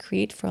longing to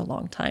create for a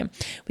long time.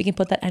 We can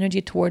put that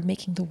energy toward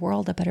making the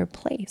world a better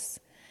place.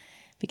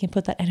 We can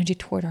put that energy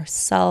toward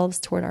ourselves,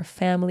 toward our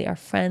family, our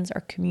friends,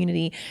 our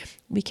community.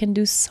 We can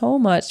do so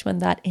much when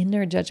that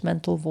inner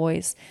judgmental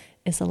voice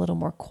is a little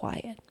more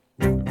quiet.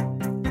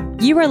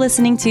 You are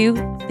listening to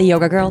the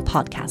Yoga Girl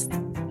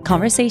podcast,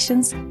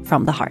 conversations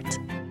from the heart.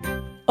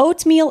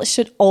 Oatmeal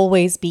should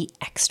always be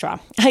extra.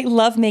 I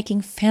love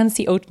making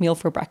fancy oatmeal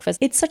for breakfast.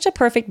 It's such a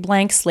perfect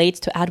blank slate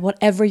to add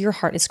whatever your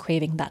heart is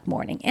craving that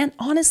morning. And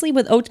honestly,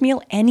 with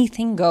oatmeal,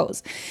 anything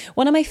goes.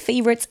 One of my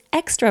favorites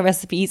extra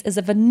recipes is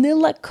a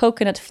vanilla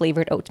coconut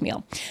flavored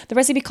oatmeal. The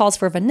recipe calls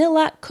for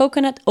vanilla,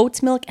 coconut,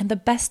 oat milk, and the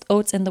best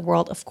oats in the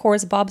world. Of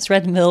course, Bob's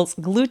Red Mill's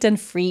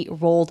gluten-free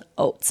rolled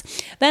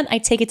oats. Then I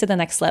take it to the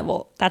next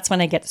level. That's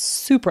when I get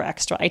super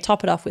extra. I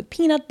top it off with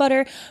peanut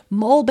butter,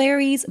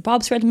 mulberries,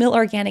 Bob's Red Mill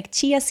organic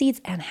chia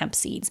seeds, and hemp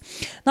seeds.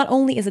 Not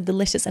only is it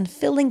delicious and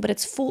filling, but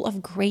it's full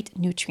of great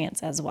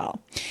nutrients as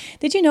well.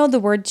 Did you know the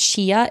word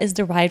chia is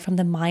derived from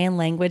the Mayan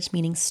language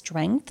meaning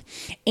strength?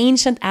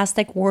 Ancient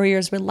Aztec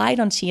warriors relied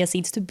on chia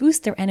seeds to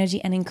boost their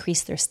energy and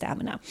increase their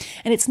stamina.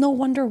 And it's no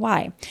wonder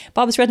why.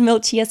 Bob's Red Mill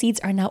chia seeds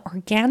are now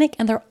organic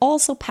and they're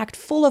also packed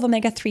full of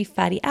omega-3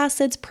 fatty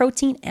acids,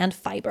 protein, and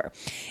fiber.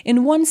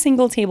 In one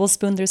single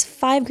tablespoon, there's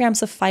 5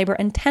 grams of fiber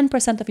and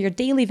 10% of your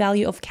daily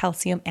value of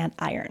calcium and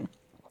iron.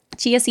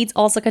 Chia seeds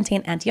also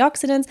contain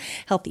antioxidants,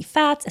 healthy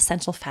fats,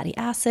 essential fatty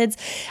acids.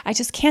 I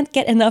just can't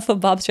get enough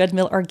of Bob's Red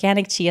Mill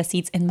organic chia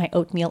seeds in my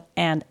oatmeal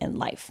and in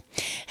life.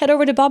 Head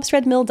over to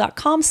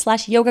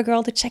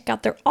bobsredmill.com/yogagirl to check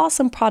out their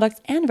awesome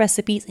products and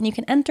recipes, and you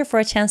can enter for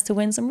a chance to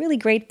win some really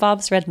great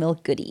Bob's Red Mill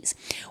goodies.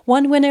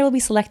 One winner will be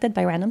selected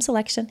by random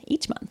selection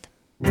each month.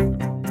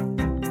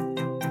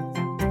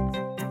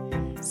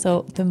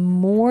 So the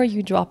more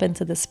you drop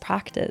into this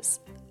practice,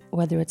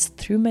 whether it's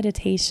through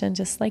meditation,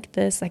 just like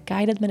this, a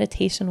guided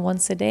meditation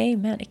once a day,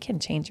 man, it can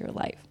change your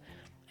life.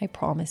 I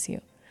promise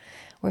you.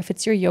 Or if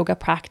it's your yoga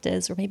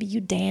practice, or maybe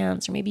you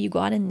dance, or maybe you go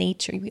out in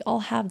nature. We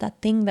all have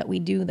that thing that we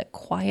do that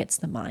quiets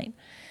the mind.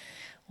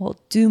 Well,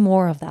 do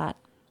more of that.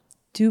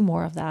 Do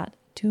more of that.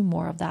 Do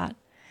more of that.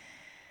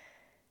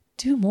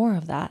 Do more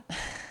of that.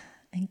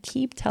 And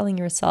keep telling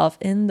yourself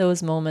in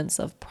those moments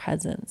of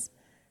presence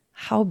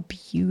how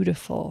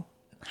beautiful,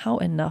 how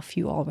enough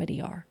you already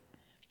are.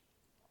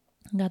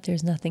 That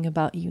there's nothing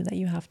about you that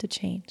you have to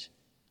change.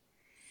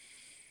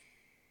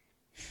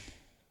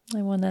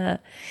 I want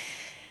to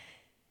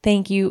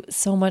thank you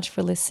so much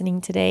for listening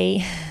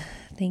today.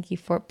 Thank you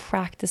for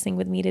practicing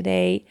with me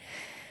today.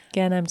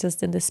 Again, I'm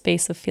just in this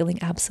space of feeling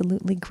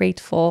absolutely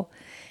grateful.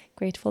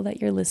 Grateful that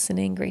you're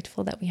listening.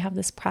 Grateful that we have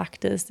this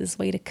practice, this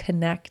way to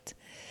connect.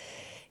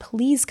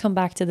 Please come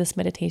back to this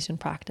meditation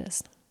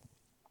practice.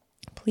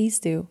 Please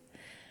do.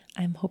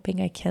 I'm hoping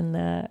I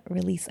can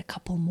release a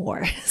couple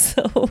more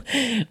so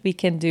we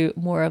can do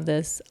more of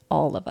this,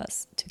 all of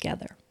us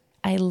together.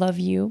 I love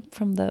you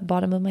from the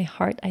bottom of my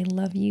heart. I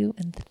love you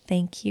and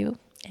thank you.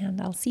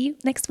 And I'll see you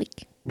next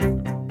week.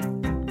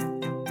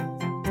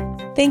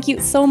 Thank you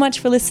so much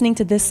for listening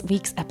to this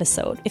week's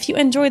episode. If you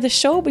enjoyed the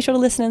show, be sure to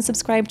listen and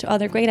subscribe to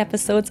other great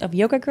episodes of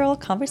Yoga Girl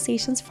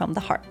Conversations from the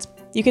Heart.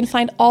 You can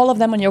find all of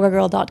them on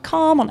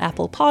yogagirl.com, on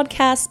Apple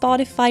Podcasts,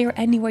 Spotify, or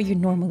anywhere you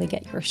normally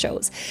get your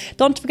shows.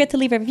 Don't forget to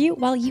leave a review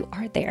while you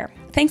are there.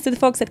 Thanks to the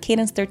folks at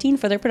Cadence 13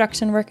 for their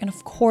production work, and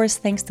of course,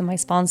 thanks to my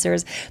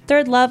sponsors,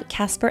 Third Love,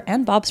 Casper,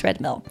 and Bob's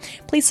Red Mill.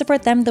 Please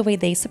support them the way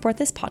they support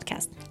this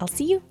podcast. I'll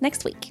see you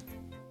next week.